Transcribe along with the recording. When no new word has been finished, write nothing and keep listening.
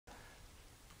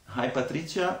Hi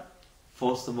Patricia,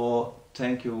 first of all,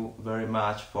 thank you very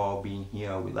much for being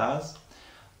here with us.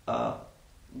 Uh,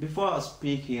 Before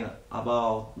speaking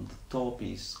about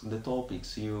the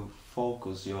topics you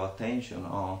focus your attention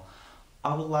on,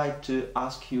 I would like to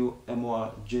ask you a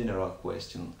more general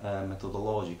question, a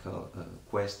methodological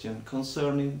question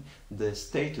concerning the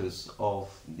status of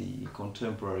the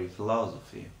contemporary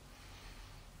philosophy.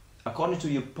 According to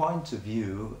your point of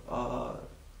view,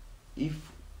 if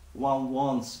one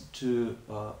wants to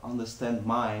understand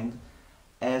mind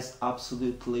as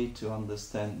absolutely to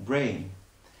understand brain,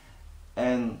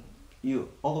 and you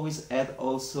always add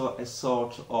also a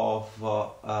sort of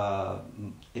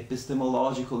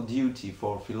epistemological duty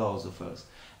for philosophers,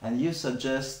 and you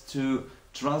suggest to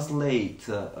translate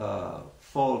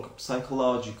folk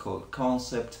psychological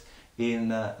concept in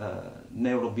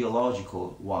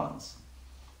neurobiological ones.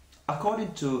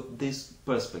 According to this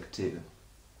perspective,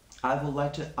 I would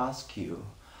like to ask you,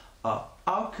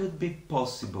 how could it be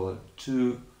possible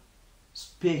to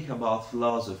speak about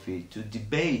philosophy, to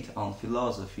debate on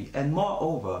philosophy, and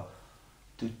moreover,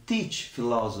 to teach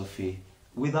philosophy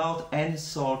without any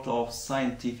sort of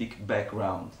scientific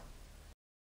background?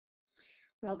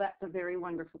 Well, that's a very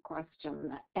wonderful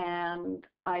question. And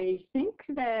I think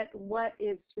that what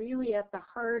is really at the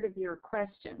heart of your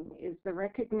question is the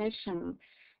recognition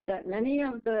that many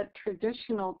of the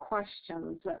traditional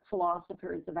questions that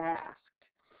philosophers have asked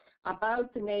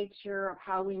about the nature of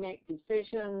how we make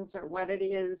decisions or what it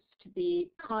is to be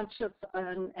conscious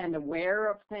and aware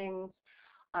of things,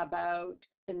 about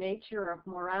the nature of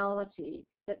morality,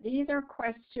 that these are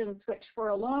questions which for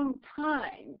a long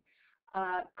time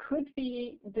could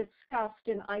be discussed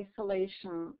in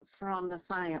isolation from the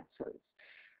sciences.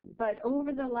 But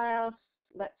over the last,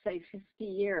 let's say, 50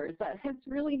 years, that has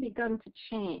really begun to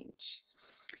change.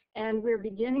 And we're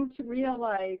beginning to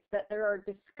realize that there are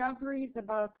discoveries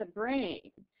about the brain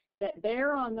that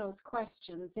bear on those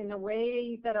questions in a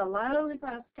way that allows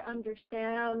us to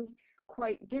understand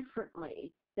quite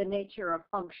differently the nature of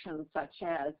functions such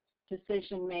as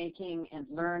decision-making and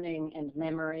learning and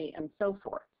memory and so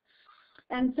forth.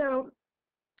 And so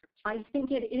I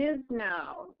think it is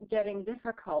now getting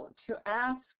difficult to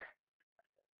ask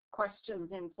questions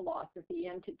in philosophy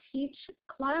and to teach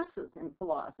classes in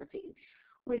philosophy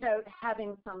without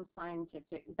having some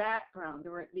scientific background,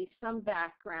 or at least some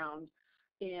background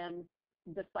in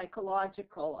the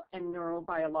psychological and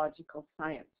neurobiological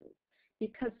sciences.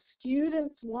 Because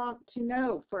students want to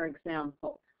know, for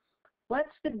example,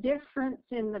 what's the difference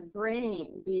in the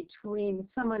brain between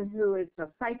someone who is a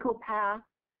psychopath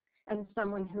and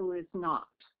someone who is not.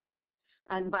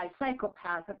 And by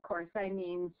psychopath, of course, I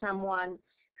mean someone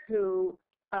who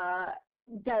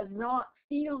does not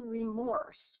feel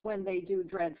remorse when they do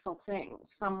dreadful things,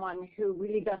 someone who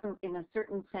really doesn't, in a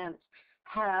certain sense,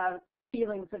 have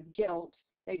feelings of guilt,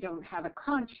 they don't have a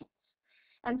conscience.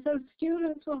 And so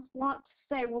students will want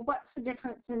to say, well, what's the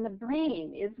difference in the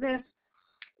brain? Is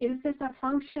this a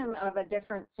function of a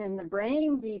difference in the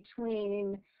brain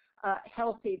between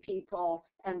healthy people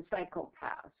and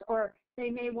psychopaths? Or they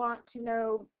may want to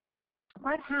know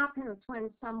what happens when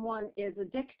someone is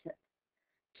addicted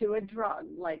to a drug,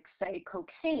 like, say,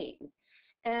 cocaine.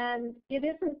 And it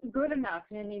isn't good enough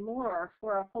anymore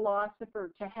for a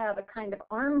philosopher to have a kind of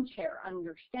armchair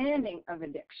understanding of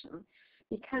addiction,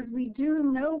 because we do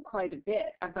know quite a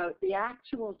bit about the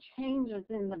actual changes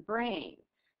in the brain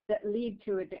that lead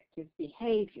to addictive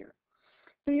behavior.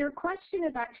 So your question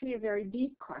is actually a very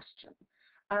deep question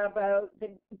about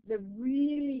the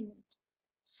really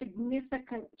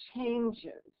significant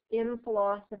changes in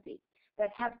philosophy that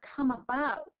have come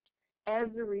about as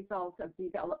a result of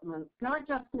developments, not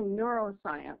just in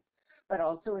neuroscience, but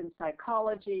also in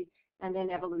psychology and in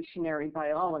evolutionary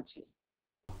biology.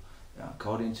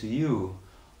 According to you,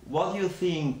 what do you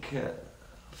think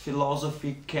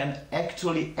philosophy can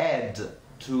actually add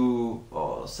to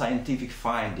scientific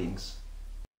findings?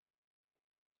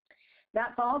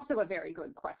 That's also a very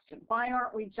good question. Why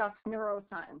aren't we just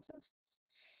neuroscientists?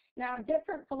 Now,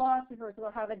 different philosophers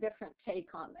will have a different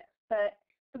take on this, but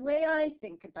the way I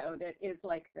think about it is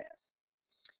like this,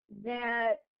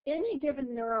 that any given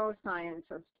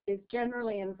neuroscientist is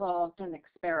generally involved in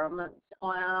experiments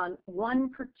on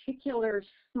one particular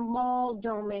small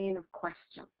domain of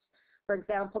questions. For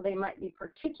example, they might be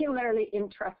particularly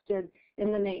interested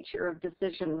in the nature of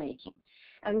decision making.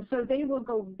 And so they will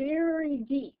go very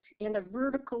deep in a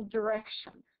vertical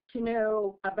direction to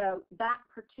know about that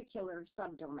particular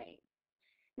subdomain.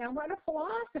 Now, what a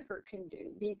philosopher can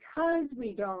do, because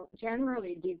we don't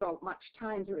generally devote much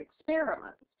time to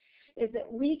experiments, is that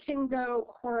we can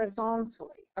go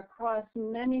horizontally across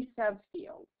many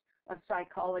subfields of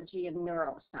psychology and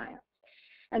neuroscience.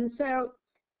 And so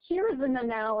here is an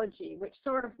analogy which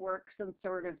sort of works and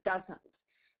sort of doesn't.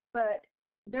 But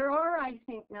there are, I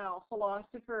think now,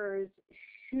 philosophers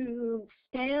who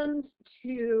stand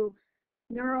to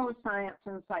neuroscience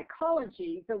and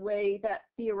psychology the way that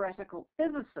theoretical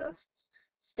physicists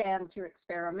stand to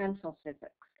experimental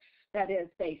physics. That is,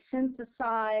 they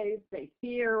synthesize, they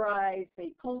theorize,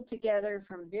 they pull together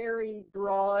from very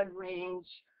broad range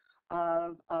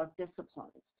of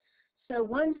disciplines. So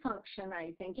one function,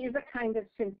 I think, is a kind of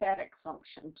synthetic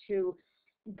function, to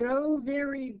go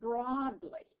very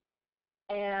broadly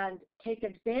and take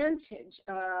advantage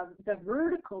of the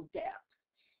vertical depth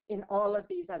in all of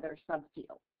these other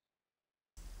subfields.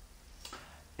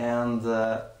 And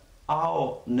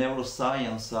how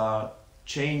neuroscience are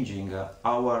changing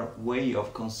our way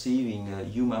of conceiving a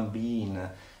human being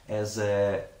as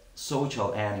a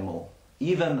social animal,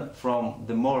 even from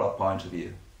the moral point of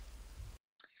view?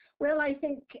 Well, I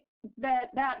think that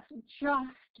that's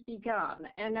just begun,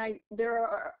 and there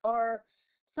are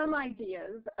some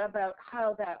ideas about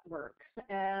how that works.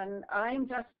 And I'm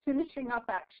just finishing up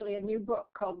actually a new book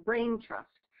called Brain Trust,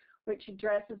 which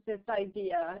addresses this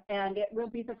idea, and it will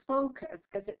be the focus,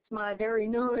 because it's my very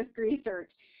newest research,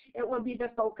 it will be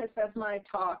the focus of my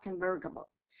talk in Bergamo.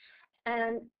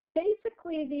 And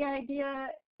basically the idea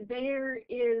there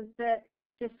is that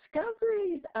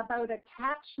discoveries about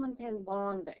attachment and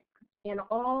bonding in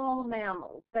all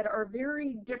mammals that are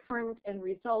very different and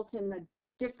result in the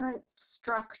different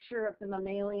structure of the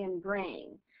mammalian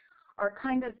brain are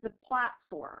kind of the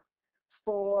platform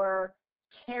for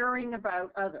caring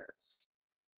about others.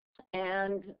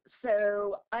 And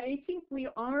so I think we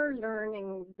are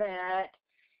learning that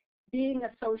being a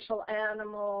social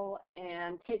animal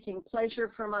and taking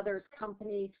pleasure from others'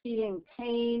 company, feeling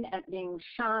pain at being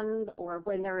shunned or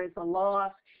when there is a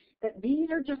loss, that these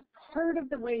are just part of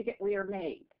the way that we are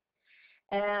made.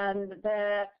 And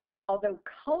that although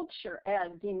culture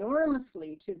adds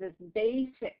enormously to this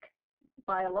basic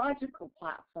biological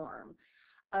platform,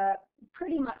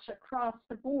 pretty much across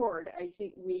the board, I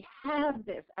think we have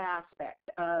this aspect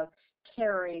of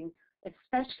caring,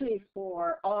 especially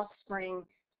for offspring,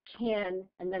 kin,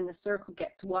 and then the circle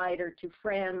gets wider to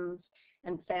friends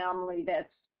and family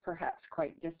that's perhaps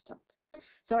quite distant.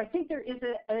 So I think there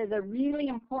is a really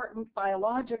important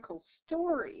biological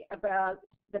story about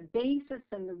the basis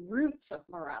and the roots of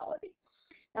morality.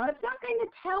 Now, it's not going to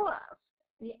tell us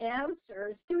the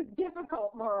answers to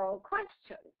difficult moral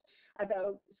questions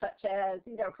about, such as,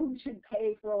 who should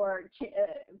pay for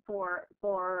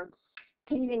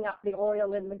cleaning up the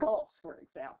oil in the Gulf, for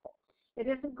example. It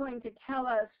isn't going to tell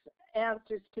us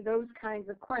answers to those kinds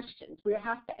of questions. We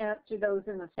have to answer those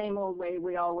in the same old way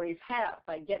we always have,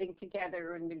 by getting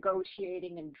together and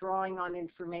negotiating and drawing on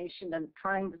information and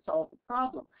trying to solve the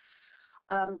problem.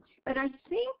 But I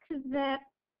think that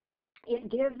it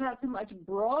gives us a much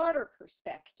broader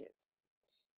perspective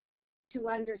to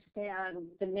understand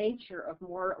the nature of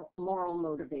moral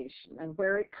motivation and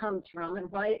where it comes from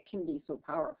and why it can be so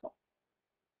powerful.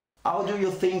 How do you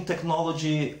think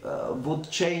technology would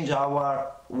change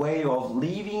our way of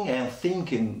living and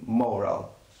thinking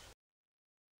moral?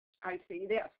 I see.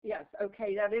 Yes.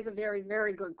 Okay, that is a very,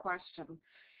 very good question.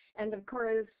 And of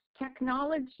course,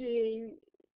 technology,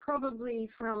 probably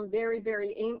from very,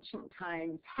 very ancient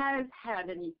times, has had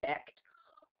an effect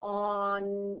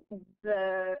on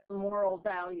the moral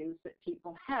values that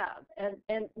people have.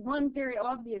 And one very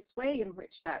obvious way in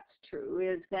which that's true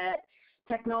is that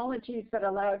technologies that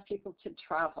allowed people to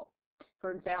travel,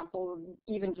 for example,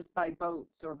 even just by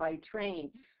boats or by train,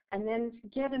 and then to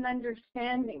get an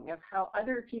understanding of how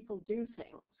other people do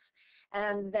things,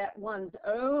 and that one's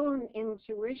own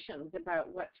intuitions about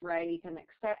what's right and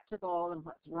acceptable and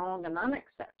what's wrong and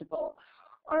unacceptable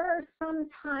are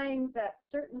sometimes at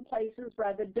certain places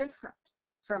rather different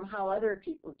from how other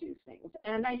people do things.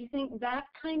 And I think that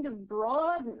kind of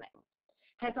broadening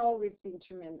has always been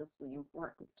tremendously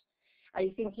important.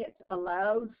 I think it's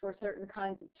allowed for certain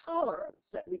kinds of tolerance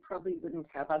that we probably wouldn't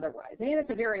have otherwise. I mean, it's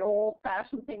a very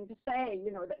old-fashioned thing to say,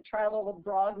 that travel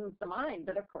broadens the mind,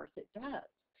 but of course it does.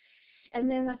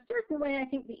 And then a certain way, I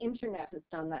think the internet has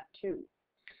done that too.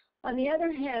 On the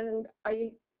other hand,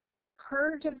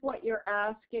 part of what you're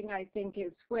asking, I think,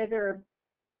 is whether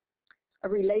a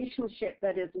relationship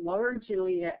that is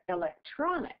largely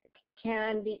electronic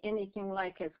can be anything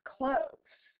like as close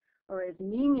or as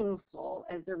meaningful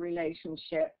as a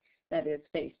relationship that is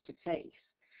face-to-face.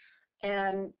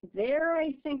 And there,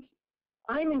 I think,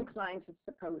 I'm inclined to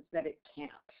suppose that it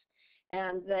can't.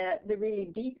 And that the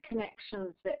really deep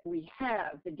connections that we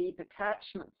have, the deep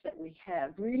attachments that we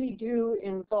have, really do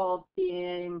involve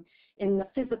being in the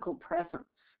physical presence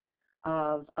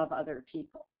of other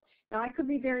people. Now, I could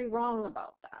be very wrong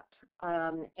about that.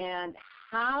 And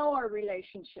how our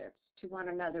relationships to one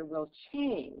another will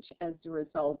change as a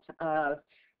result of,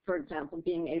 for example,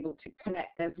 being able to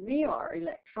connect as we are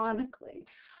electronically,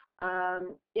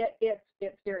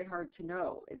 it's very hard to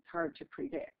know. It's hard to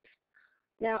predict.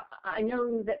 Now, I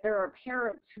know that there are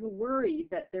parents who worry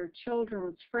that their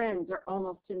children's friends are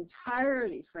almost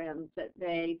entirely friends that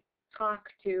they talk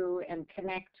to and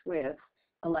connect with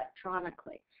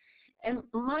electronically. And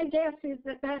my guess is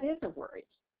that that is a worry,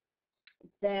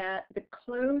 that the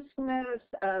closeness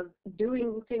of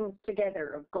doing things together,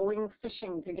 of going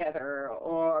fishing together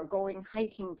or going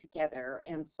hiking together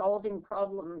and solving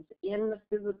problems in the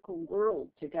physical world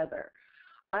together,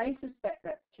 I suspect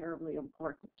that's terribly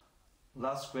important.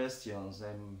 Last questions,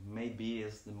 and maybe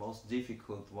is the most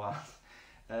difficult one.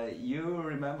 You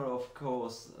remember, of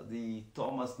course, the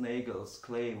Thomas Nagel's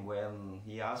claim when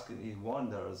he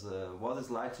wonders what it's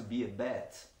like to be a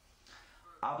bat.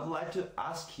 I would like to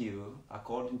ask you,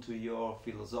 according to your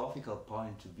philosophical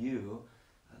point of view,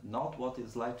 not what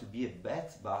it's like to be a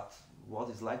bat, but what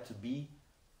it's like to be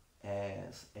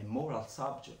as a moral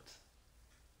subject.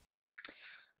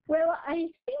 Well, I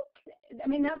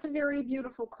mean, that's a very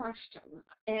beautiful question.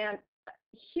 And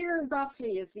here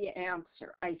roughly is the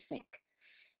answer, I think.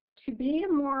 To be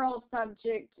a moral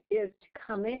subject is to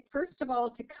come in, first of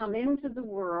all, to come into the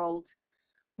world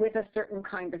with a certain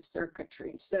kind of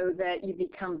circuitry so that you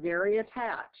become very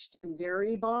attached and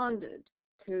very bonded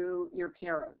to your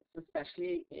parents,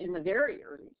 especially in the very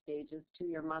early stages to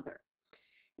your mother.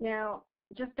 Now,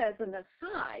 just as an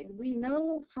aside, we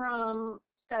know from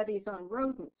studies on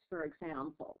rodents, for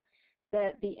example,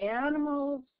 that the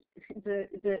animals,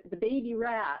 the baby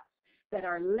rats that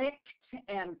are licked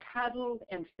and cuddled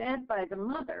and fed by the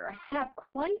mother have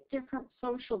quite different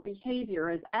social behavior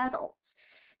as adults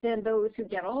than those who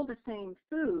get all the same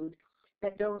food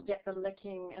that don't get the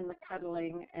licking and the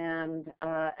cuddling and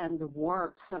the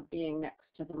warmth of being next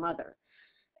to the mother.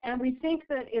 And we think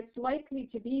that it's likely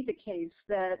to be the case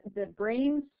that the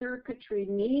brain circuitry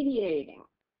mediating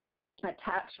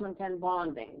attachment and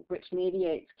bonding, which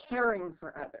mediates caring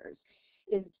for others,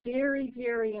 is very,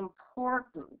 very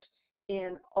important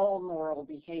in all moral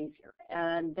behavior,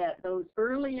 and that those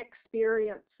early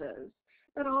experiences,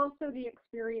 but also the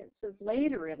experiences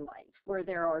later in life where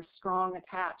there are strong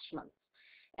attachments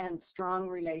and strong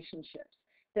relationships,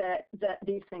 that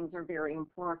these things are very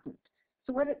important.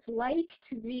 So what it's like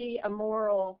to be a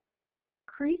moral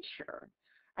creature,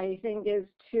 I think, is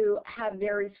to have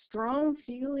very strong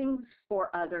feelings for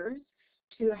others,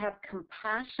 to have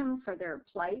compassion for their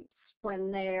plights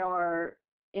when they are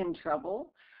in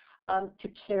trouble, to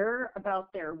care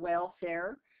about their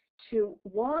welfare, to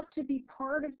want to be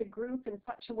part of the group in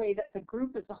such a way that the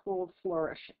group as a whole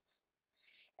flourishes.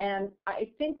 And I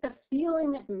think the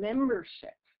feeling of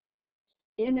membership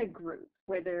in a group,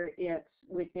 whether it's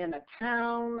within a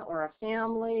town or a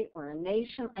family or a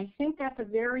nation, I think that's a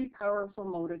very powerful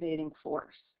motivating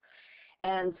force.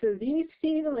 And so these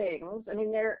feelings, I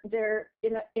mean, they're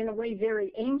in a way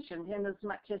very ancient, in as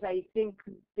much as I think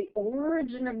the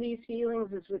origin of these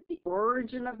feelings is with the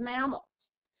origin of mammals.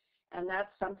 And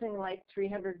that's something like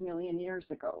 300 million years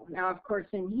ago. Now, of course,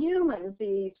 in humans,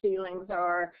 these feelings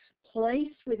are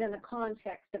placed within the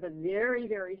context of a very,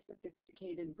 very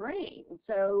sophisticated brain.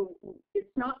 So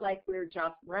it's not like we're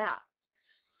just rats.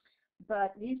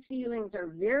 But these feelings are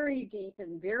very deep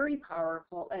and very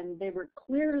powerful, and they were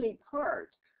clearly part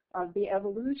of the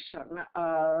evolution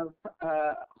of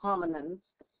hominins,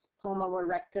 Homo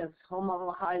erectus,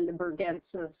 Homo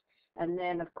heidelbergensis, and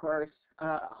then, of course,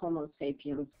 Homo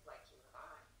sapiens.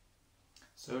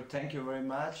 So thank you very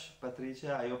much,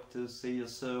 Patricia. I hope to see you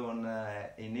soon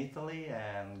in Italy,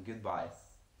 and goodbye.